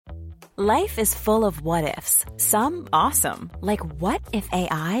Life is full of what-ifs. Some awesome, like what if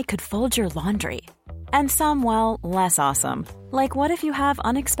AI could fold your laundry? And some, well, less awesome, like what if you have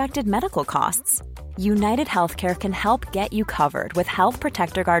unexpected medical costs? United Healthcare can help get you covered with Health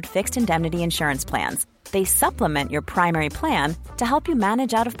Protector Guard fixed indemnity insurance plans. They supplement your primary plan to help you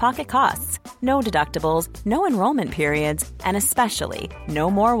manage out-of-pocket costs. No deductibles, no enrollment periods, and especially no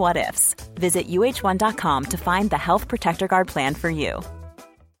more what-ifs. Visit uh1.com to find the Health Protector Guard plan for you.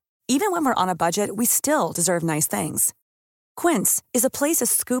 Even when we're on a budget, we still deserve nice things. Quince is a place to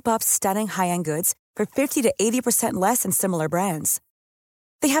scoop up stunning high-end goods for 50 to 80% less than similar brands.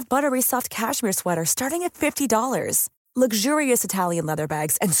 They have buttery soft cashmere sweaters starting at $50, luxurious Italian leather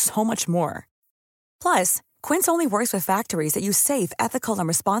bags, and so much more. Plus, Quince only works with factories that use safe, ethical, and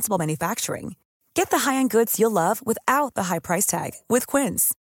responsible manufacturing. Get the high-end goods you'll love without the high price tag with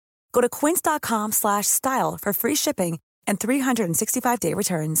Quince. Go to quince.com/style for free shipping and 365-day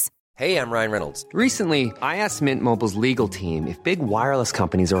returns. Hey, I'm Ryan Reynolds. Recently, I asked Mint Mobile's legal team if big wireless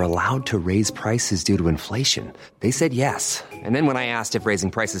companies are allowed to raise prices due to inflation. They said yes. And then when I asked if raising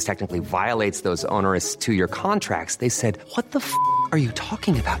prices technically violates those onerous two-year contracts, they said, "What the f*** are you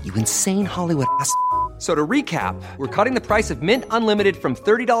talking about, you insane Hollywood ass?" So to recap, we're cutting the price of Mint Unlimited from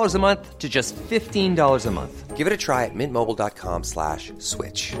 $30 a month to just $15 a month. Give it a try at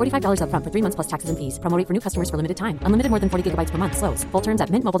mintmobile.com/switch. $45 up front for 3 months plus taxes and fees. Promo rate for new customers for limited time. Unlimited more than 40 gigabytes per month. Slows full terms at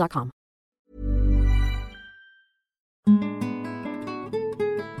mintmobile.com.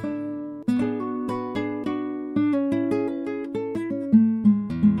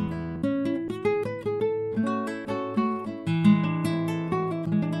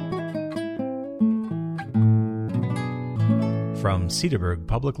 From Cedarburg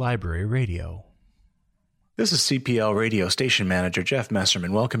Public Library Radio. This is CPL radio station manager Jeff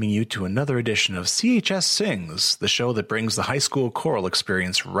Messerman welcoming you to another edition of CHS Sings, the show that brings the high school choral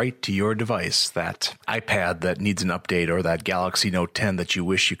experience right to your device, that iPad that needs an update or that Galaxy Note 10 that you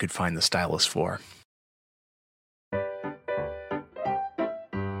wish you could find the stylus for.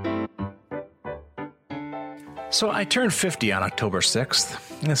 So I turned 50 on October 6th.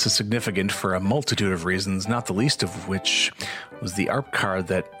 This is significant for a multitude of reasons, not the least of which was the ARP card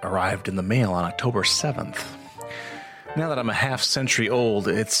that arrived in the mail on October 7th. Now that I'm a half century old,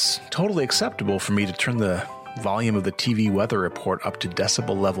 it's totally acceptable for me to turn the volume of the TV weather report up to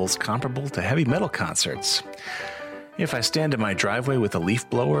decibel levels comparable to heavy metal concerts. If I stand in my driveway with a leaf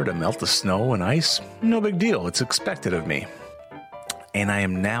blower to melt the snow and ice, no big deal, it's expected of me. And I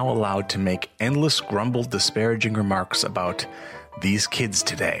am now allowed to make endless grumbled, disparaging remarks about these kids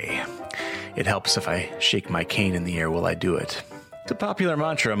today. It helps if I shake my cane in the air while I do it. It's a popular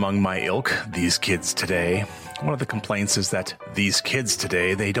mantra among my ilk, these kids today. One of the complaints is that these kids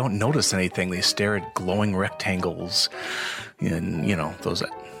today, they don't notice anything. They stare at glowing rectangles in, those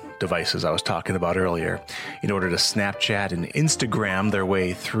devices I was talking about earlier in order to Snapchat and Instagram their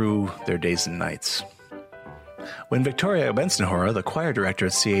way through their days and nights. When Victoria Bensenhora, the choir director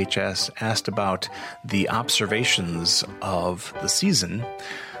at CHS, asked about the observations of the season,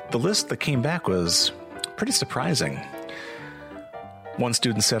 the list that came back was pretty surprising. One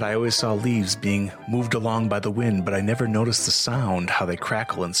student said, "I always saw leaves being moved along by the wind, but I never noticed the sound, how they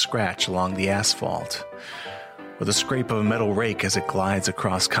crackle and scratch along the asphalt. Or the scrape of a metal rake as it glides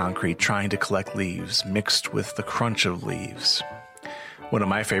across concrete trying to collect leaves, mixed with the crunch of leaves." One of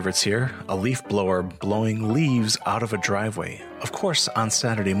my favorites here, a leaf blower blowing leaves out of a driveway. Of course, on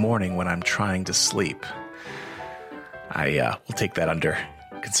Saturday morning when I'm trying to sleep. I will take that under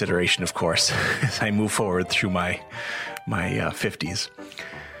consideration, of course, as I move forward through my 50s.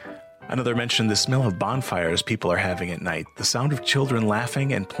 Another mentioned the smell of bonfires people are having at night, the sound of children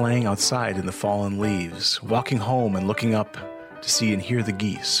laughing and playing outside in the fallen leaves, walking home and looking up to see and hear the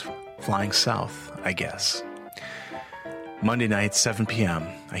geese, flying south, I guess. Monday night, 7 p.m.,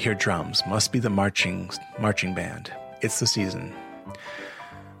 I hear drums. Must be the marching band. It's the season.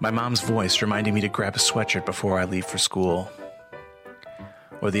 My mom's voice reminding me to grab a sweatshirt before I leave for school.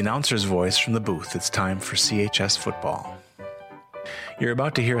 Or the announcer's voice from the booth. It's time for CHS football. You're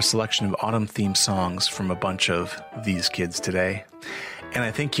about to hear a selection of autumn-themed songs from a bunch of these kids today. And I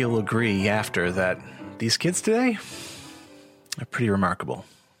think you'll agree after that these kids today are pretty remarkable.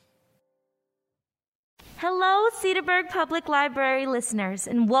 Hello, Cedarburg Public Library listeners,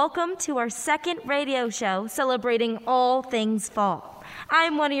 and welcome to our second radio show celebrating all things fall.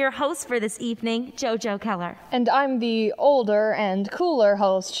 I'm one of your hosts for this evening, JoJo Keller. And I'm the older and cooler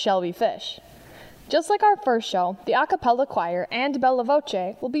host, Shelby Fish. Just like our first show, the a cappella choir and Bella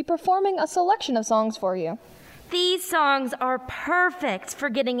Voce will be performing a selection of songs for you. These songs are perfect for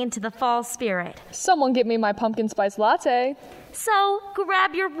getting into the fall spirit. Someone get me my pumpkin spice latte. So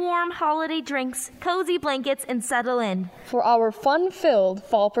grab your warm holiday drinks, cozy blankets, and settle in for our fun-filled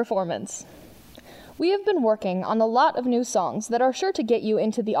fall performance. We have been working on a lot of new songs that are sure to get you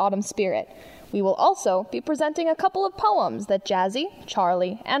into the autumn spirit. We will also be presenting a couple of poems that Jazzy,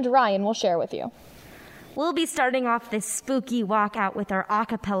 Charlie, and Ryan will share with you. We'll be starting off this spooky walkout with our a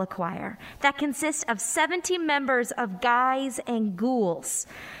cappella choir that consists of 70 members of guys and ghouls.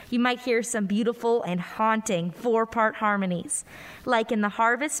 You might hear some beautiful and haunting 4-part harmonies, like In the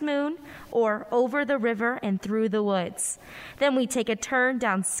Harvest Moon or Over the River and Through the Woods. Then we take a turn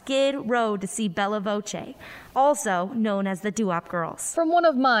down Skid Row to see Bella Voce, also known as the Doo-Wop Girls. From one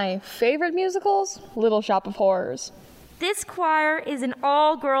of my favorite musicals, Little Shop of Horrors. This choir is an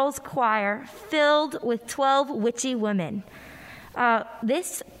all-girls choir filled with 12 witchy women.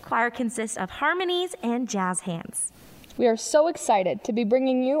 This choir consists of harmonies and jazz hands. We are so excited to be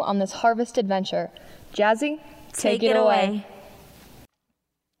bringing you on this harvest adventure. Jazzy, take it away.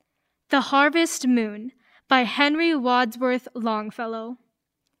 The Harvest Moon by Henry Wadsworth Longfellow.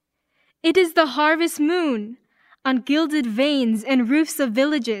 It is the harvest moon, on gilded vanes and roofs of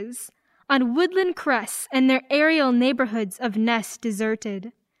villages, on woodland crests and their aerial neighborhoods of nests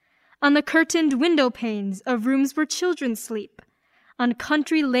deserted, on the curtained window panes of rooms where children sleep, on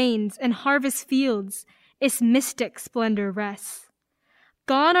country lanes and harvest fields its mystic splendor rests.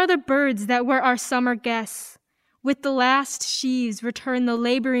 Gone are the birds that were our summer guests, with the last sheaves return the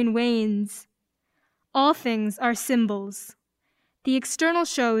laboring wains. All things are symbols. The external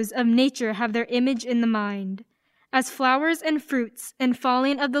shows of nature have their image in the mind. As flowers and fruits and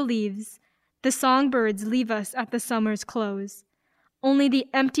falling of the leaves, the songbirds leave us at the summer's close. Only the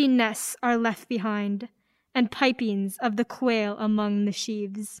empty nests are left behind, and pipings of the quail among the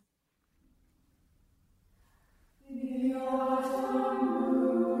sheaves.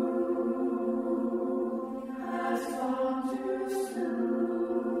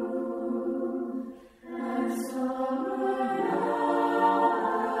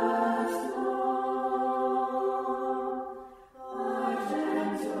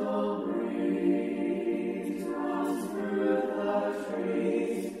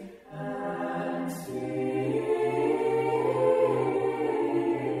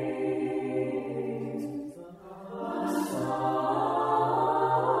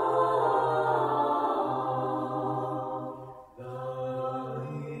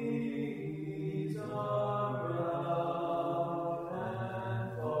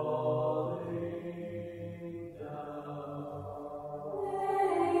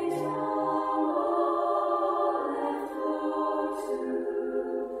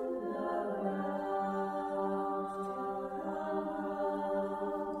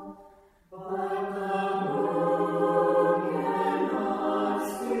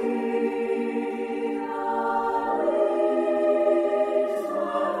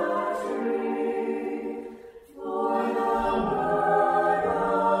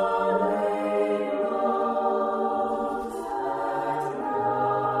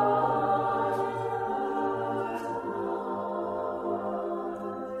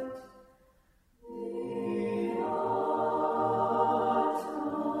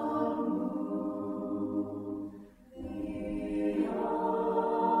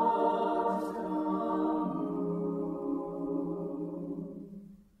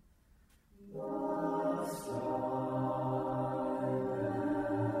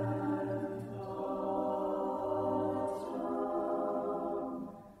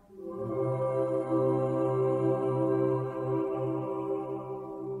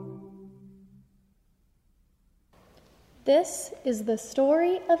 This is the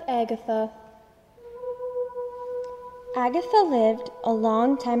story of Agatha. Agatha lived a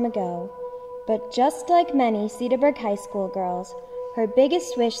long time ago, but just like many Cedarburg High School girls, her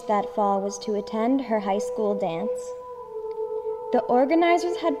biggest wish that fall was to attend her high school dance. The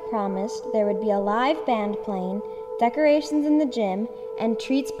organizers had promised there would be a live band playing, decorations in the gym, and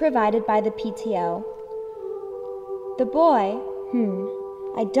treats provided by the PTO. The boy,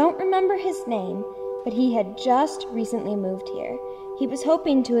 I don't remember his name, but he had just recently moved here. He was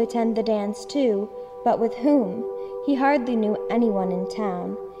hoping to attend the dance too, but with whom? He hardly knew anyone in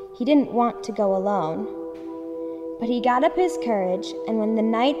town. He didn't want to go alone. But he got up his courage, and when the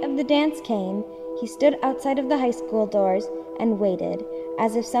night of the dance came, he stood outside of the high school doors and waited,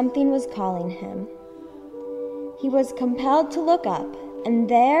 as if something was calling him. He was compelled to look up, and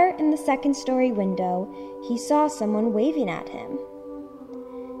there in the second-story window, he saw someone waving at him.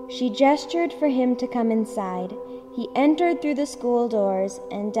 She gestured for him to come inside. He entered through the school doors,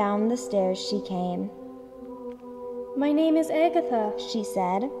 and down the stairs she came. My name is Agatha, she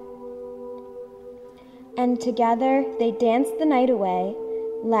said. And together they danced the night away,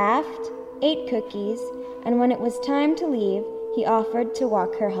 laughed, ate cookies, and when it was time to leave, he offered to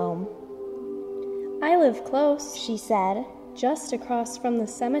walk her home. I live close, she said, just across from the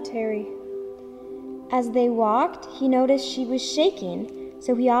cemetery. As they walked, he noticed she was shaking,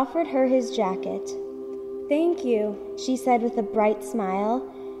 so he offered her his jacket. Thank you, she said with a bright smile.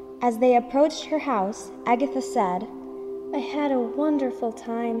 As they approached her house, Agatha said, I had a wonderful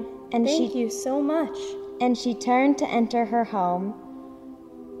time. And Thank you so much. And she turned to enter her home.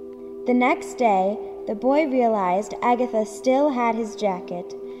 The next day, the boy realized Agatha still had his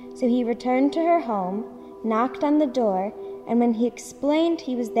jacket, so he returned to her home, knocked on the door, and when he explained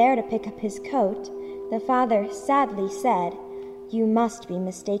he was there to pick up his coat, the father sadly said, You must be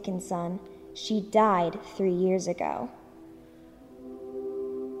mistaken, son. She died 3 years ago.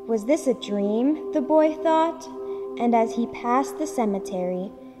 Was this a dream, the boy thought, and as he passed the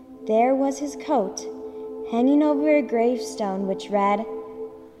cemetery, there was his coat, hanging over a gravestone which read,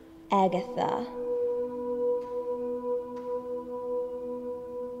 Agatha.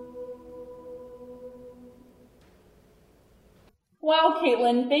 Wow,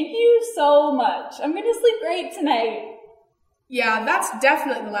 Caitlin, thank you so much. I'm going to sleep great tonight. Yeah, that's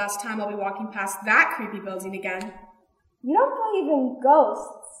definitely the last time I'll be walking past that creepy building again. You don't believe in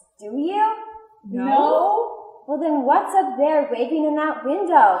ghosts, do you? No. Well, then what's up there waving in that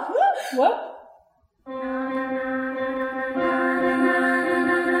window? What?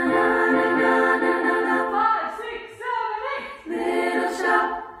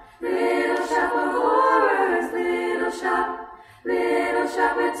 Little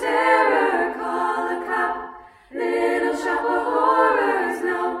shop of terror, call a cop. Little shop of horrors,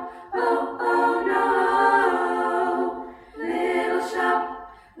 no, oh, oh, no. Little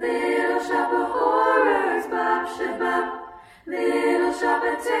shop of horrors, bop, shabop. Little shop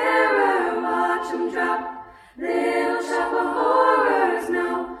of terror, watch 'em drop. Little shop of horrors,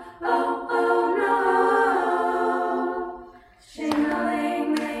 no, oh, oh, no.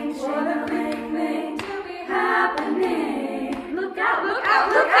 Shing-a-ling-ling, shing-a-ling-ling, to be happening. Look out, look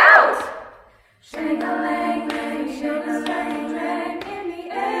out, look out! Shing-a-ling-ling, shing-a-ling-ling, in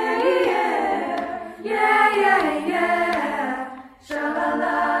the air. Yeah, yeah, yeah.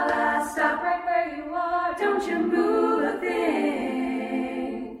 Sha-la-la-la, stop right where you are. Don't you move a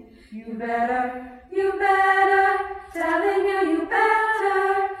thing. You better, telling you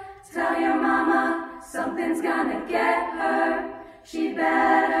better. Tell your mama something's gonna get her. She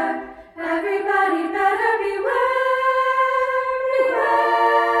better, everybody better beware.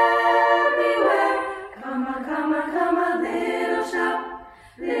 Come a little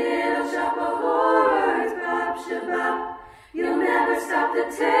shop of horrors, bop, shabop. You'll never stop the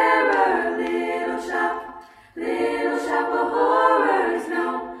terror, little shop of horrors,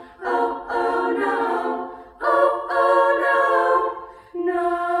 no, oh, oh, no, oh, oh, no, no,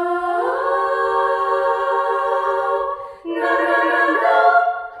 no, no, no, no.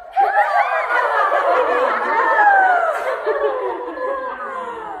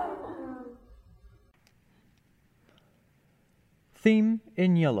 Theme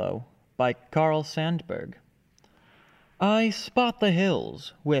in Yellow by Carl Sandburg. I spot the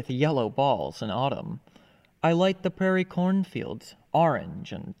hills with yellow balls in autumn. I light the prairie cornfields,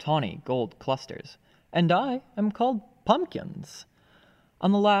 orange and tawny gold clusters, and I am called Pumpkins.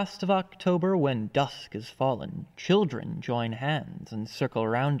 On the last of October, when dusk is fallen, children join hands and circle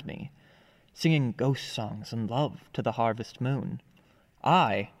round me, singing ghost songs and love to the harvest moon.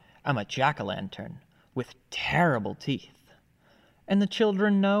 I am a jack-o'-lantern with terrible teeth. And the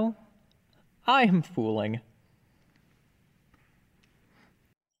children know I am fooling.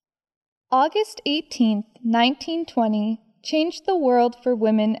 August 18th, 1920, changed the world for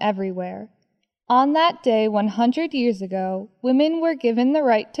women everywhere. On that day 100 years ago, women were given the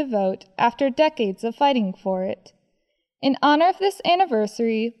right to vote after decades of fighting for it. In honor of this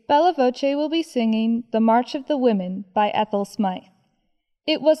anniversary, Bella Voce will be singing The March of the Women by Ethel Smythe.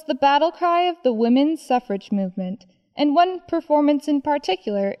 It was the battle cry of the women's suffrage movement, and one performance in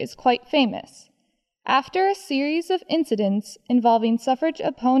particular is quite famous. After a series of incidents involving suffrage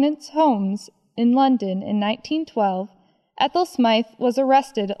opponents' homes in London in 1912, Ethel Smythe was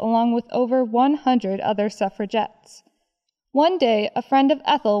arrested along with over 100 other suffragettes. One day, a friend of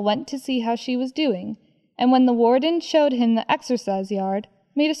Ethel went to see how she was doing, and when the warden showed him the exercise yard,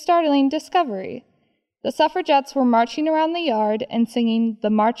 made a startling discovery. The suffragettes were marching around the yard and singing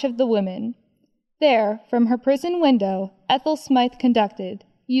The March of the Women. There, from her prison window, Ethel Smythe conducted,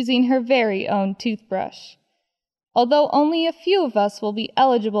 using her very own toothbrush. Although only a few of us will be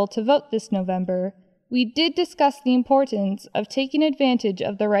eligible to vote this November, We did discuss the importance of taking advantage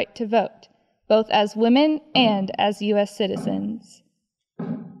of the right to vote, both as women and as U.S. citizens.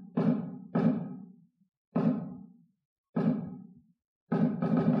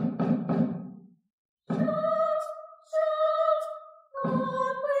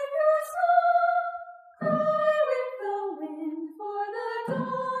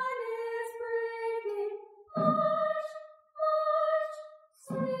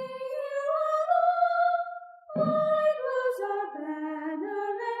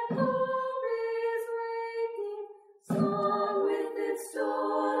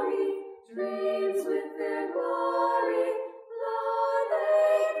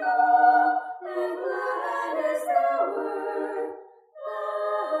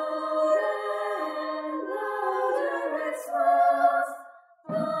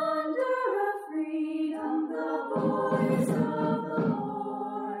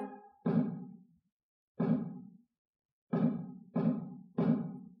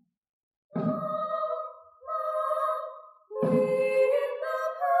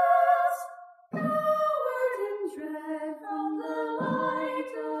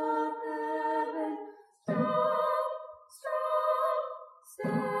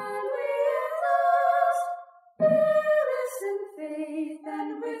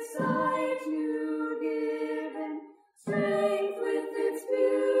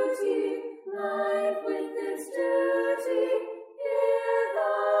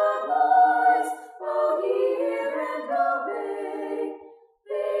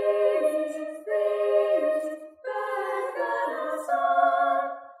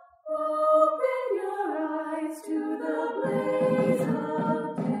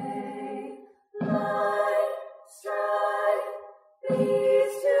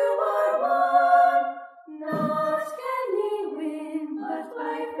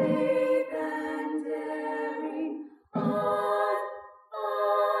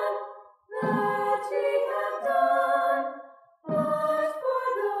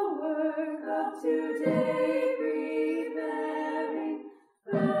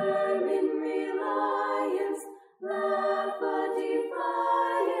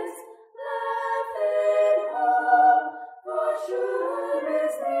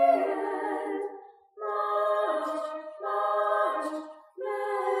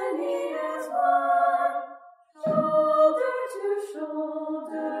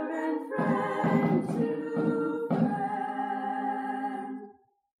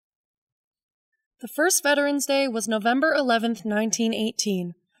 The first Veterans Day was November 11th,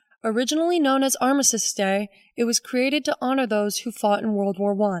 1918. Originally known as Armistice Day, it was created to honor those who fought in World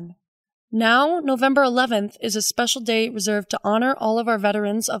War I. Now, November 11th is a special day reserved to honor all of our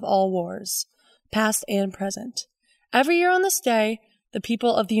veterans of all wars, past and present. Every year on this day, the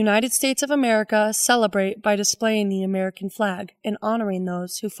people of the United States of America celebrate by displaying the American flag and honoring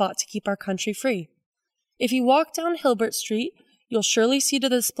those who fought to keep our country free. If you walk down Hilbert Street, you'll surely see the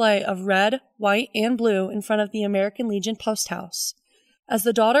display of red, white, and blue in front of the American Legion Post House. As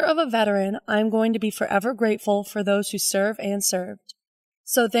the daughter of a veteran, I am going to be forever grateful for those who serve and served.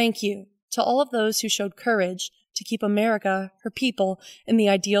 So thank you to all of those who showed courage to keep America, her people, and the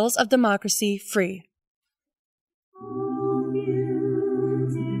ideals of democracy free. Oh,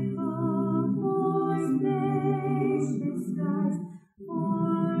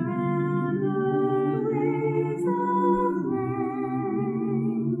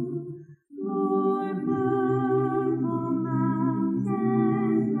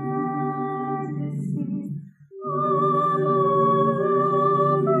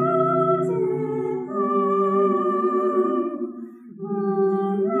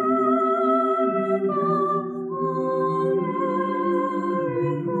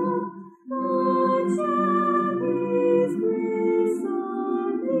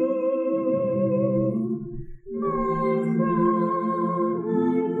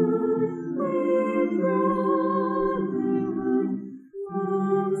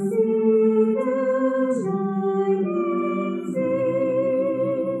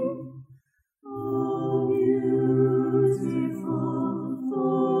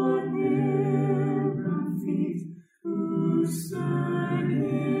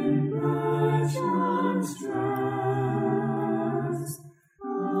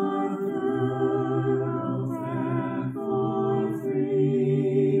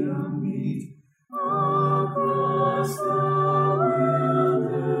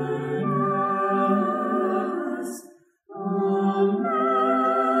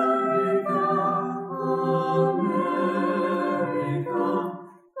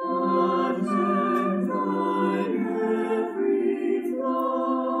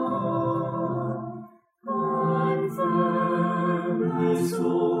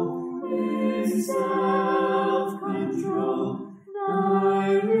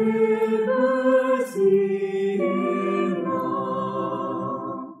 liberty in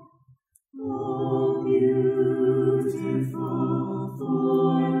love. Oh, beautiful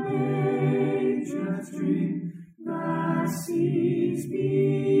for nature's dream that sees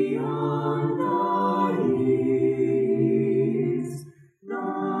beyond the years.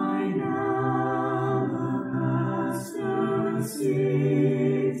 Thine alabaster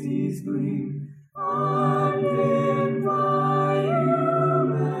cities gleam, undimmed by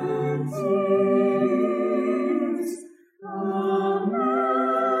human tears. America,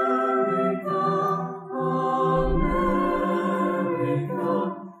 America,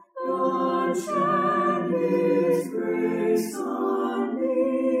 God shed His grace on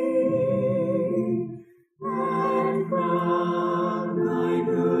thee, and crown thy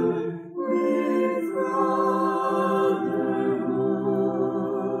good with brotherhood.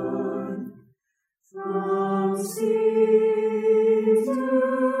 From sea to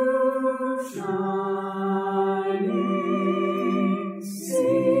shining sea.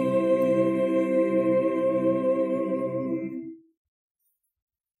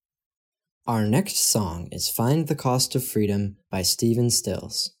 Our next song is Find the Cost of Freedom by Stephen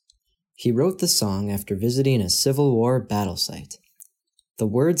Stills. He wrote the song after visiting a Civil War battle site. The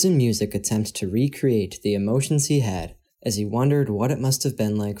words and music attempt to recreate the emotions he had as he wondered what it must have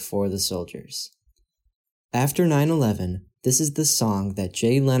been like for the soldiers. After 9/11, this is the song that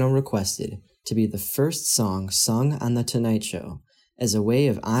Jay Leno requested to be the first song sung on The Tonight Show as a way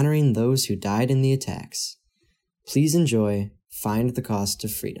of honoring those who died in the attacks. Please enjoy Find the Cost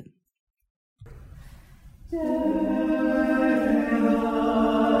of Freedom.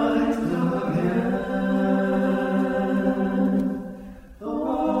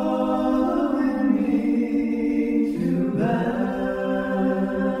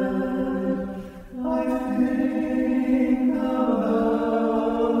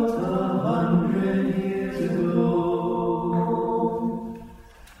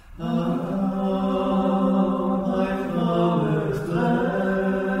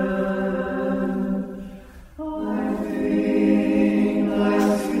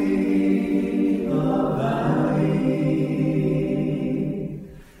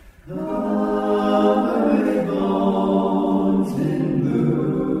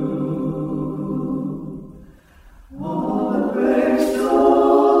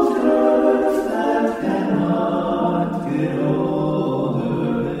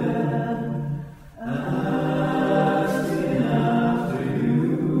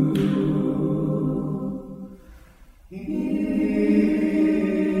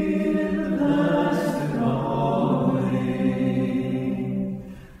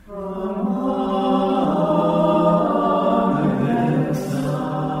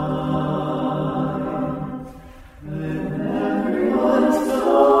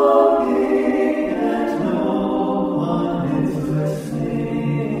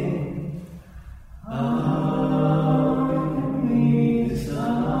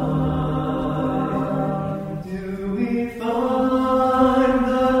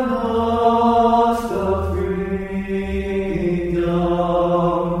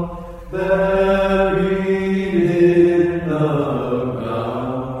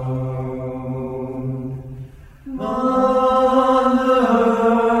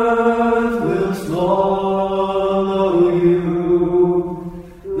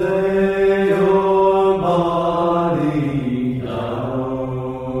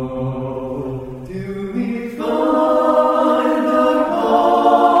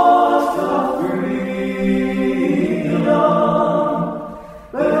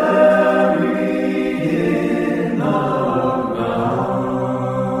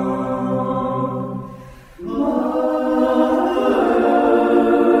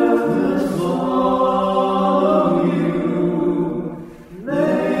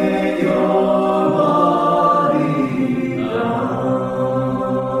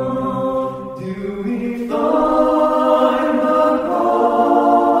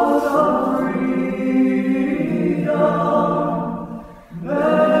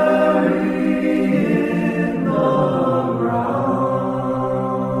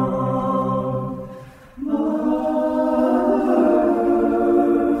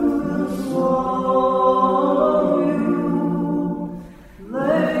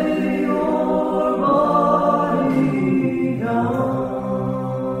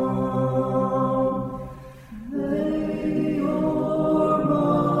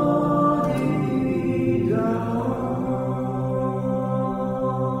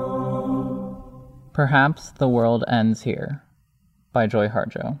 Perhaps the World Ends Here, by Joy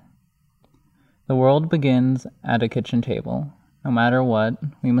Harjo. The world begins at a kitchen table, No matter what,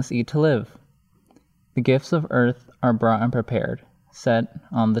 we must eat to live. The gifts of earth are brought and prepared, set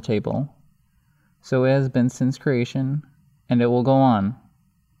on the table. So it has been since creation, and it will go on.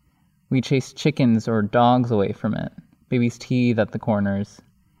 We chase chickens or dogs away from it, babies teethe at the corners.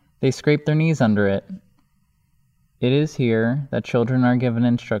 They scrape their knees under it. It is here that children are given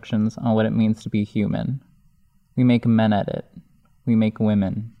instructions on what it means to be human. We make men at it. We make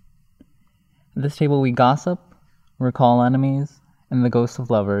women. At this table we gossip, recall enemies, and the ghosts of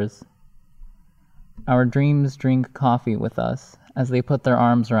lovers. Our dreams drink coffee with us as they put their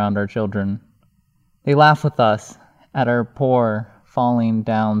arms around our children. They laugh with us at our poor, falling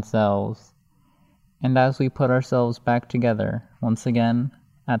down selves. And as we put ourselves back together once again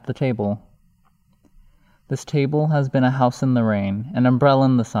at the table. This table has been a house in the rain, an umbrella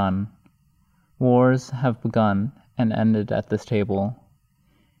in the sun. Wars have begun and ended at this table.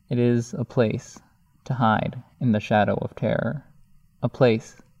 It is a place to hide in the shadow of terror, a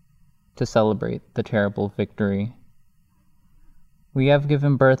place to celebrate the terrible victory. We have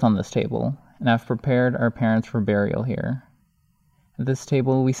given birth on this table and have prepared our parents for burial here. At this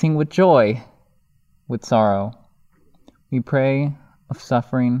table we sing with joy, with sorrow. We pray of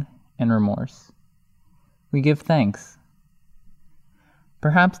suffering and remorse. We give thanks.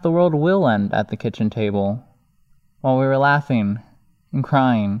 Perhaps the world will end at the kitchen table, while we were laughing and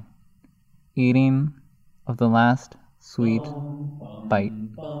crying, eating of the last sweet bite.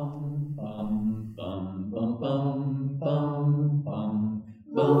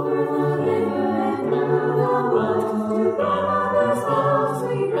 Over the river and through the woods, to grandmother's house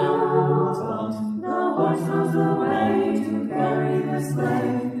we go. The horse goes away to carry the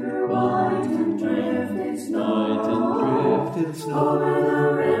sleigh through white and drifted snow. Over the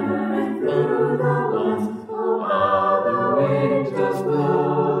river and through the woods, oh how the wind does blow.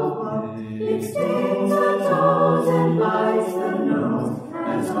 It stings the toes and bites the nose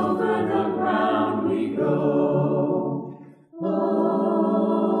as over the ground we go. Oh,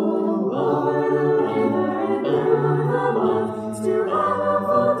 over the river and through the woods to a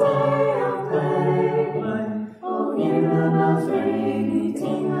wonderful day of play. Oh, hear the bells ring,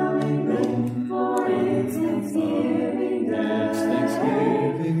 tingling ring, for it's Thanksgiving Day. It's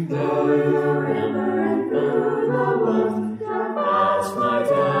Thanksgiving Day. Over the river and through the woods, drive past my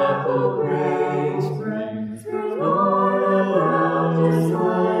dapple gray. Spring o'er the world just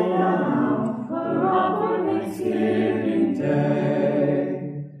lie down, we're off for Thanksgiving Day.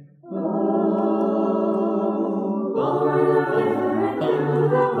 Oh, over the river and through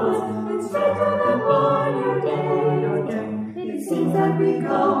the woods, and straight to the barnyard gate. It seems that we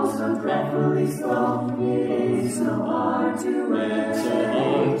go so dreadfully slow, it is so hard to wait.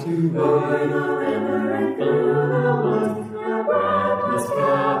 Over the river and through the woods, a breathless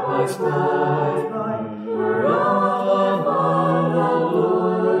cap I spy. We're off on the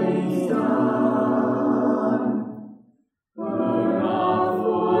woolly star. We're off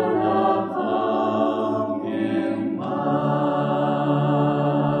for the pumpkin pie.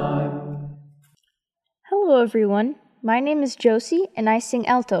 Hello, everyone. My name is Josie, and I sing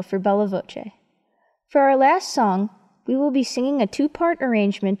alto for Bella Voce. For our last song, we will be singing a two-part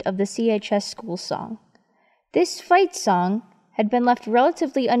arrangement of the CHS school song. This fight song had been left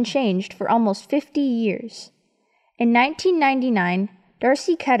relatively unchanged for almost 50 years. In 1999,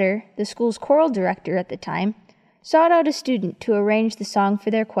 Darcy Ketter, the school's choral director at the time, sought out a student to arrange the song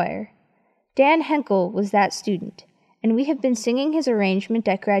for their choir. Dan Henkel was that student, and we have been singing his arrangement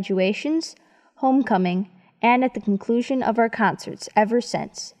at graduations, homecoming, and at the conclusion of our concerts ever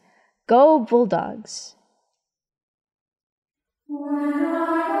since. Go Bulldogs! When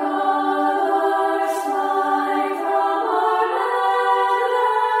our colors fly from our land,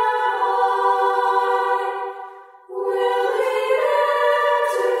 we'll be there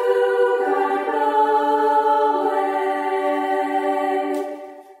to guide the way.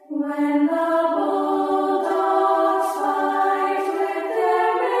 When the bulldogs fight with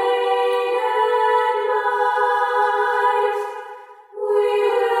their mane and might, we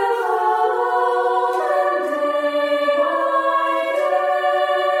will follow them day by day.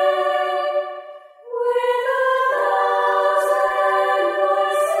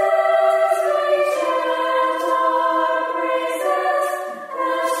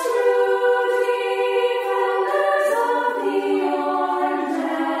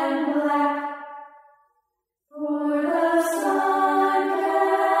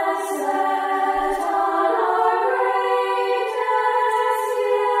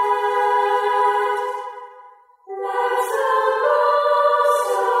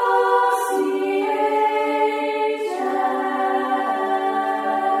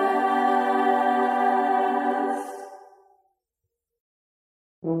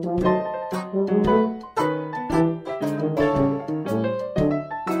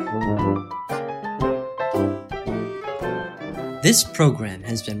 This program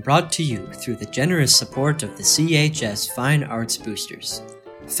has been brought to you through the generous support of the CHS Fine Arts Boosters.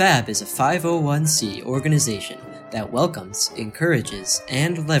 FAB is a 501c organization that welcomes, encourages,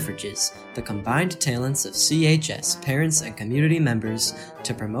 and leverages the combined talents of CHS parents and community members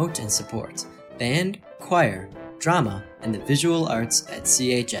to promote and support band, choir, drama, and the visual arts at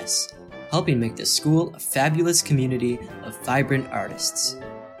CHS, helping make the school a fabulous community of vibrant artists.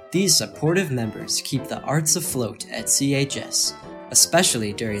 These supportive members keep the arts afloat at CHS,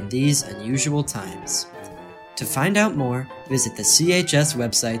 especially during these unusual times. To find out more, visit the CHS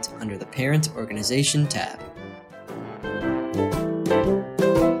website under the Parent Organization tab.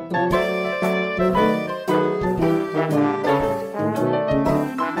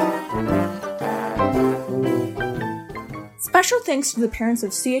 Special thanks to the parents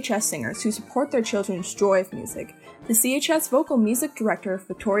of CHS singers who support their children's joy of music, to CHS Vocal Music Director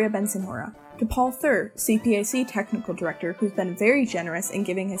Victoria Bensinhora, to Paul Thur, CPAC Technical Director, who's been very generous in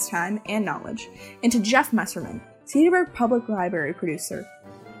giving his time and knowledge, and to Jeff Messerman, Cedarburg Public Library producer,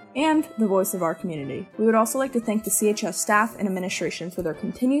 and the voice of our community. We would also like to thank the CHS staff and administration for their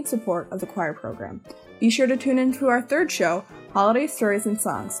continued support of the choir program. Be sure to tune in to our third show, Holiday Stories and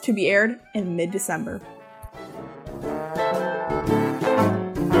Songs, to be aired in mid-December.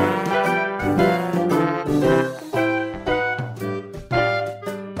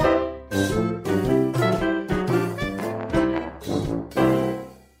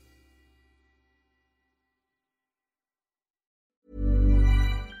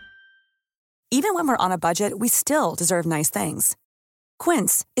 Even when we're on a budget, we still deserve nice things.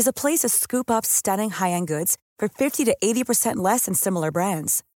 Quince is a place to scoop up stunning high-end goods for 50 to 80% less than similar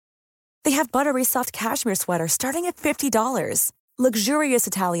brands. They have buttery soft cashmere sweaters starting at $50, luxurious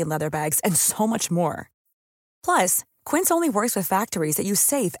Italian leather bags, and so much more. Plus, Quince only works with factories that use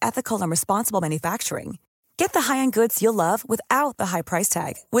safe, ethical, and responsible manufacturing. Get the high-end goods you'll love without the high price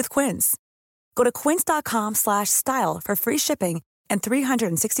tag with Quince. Go to quince.com/style for free shipping and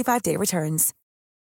 365-day returns.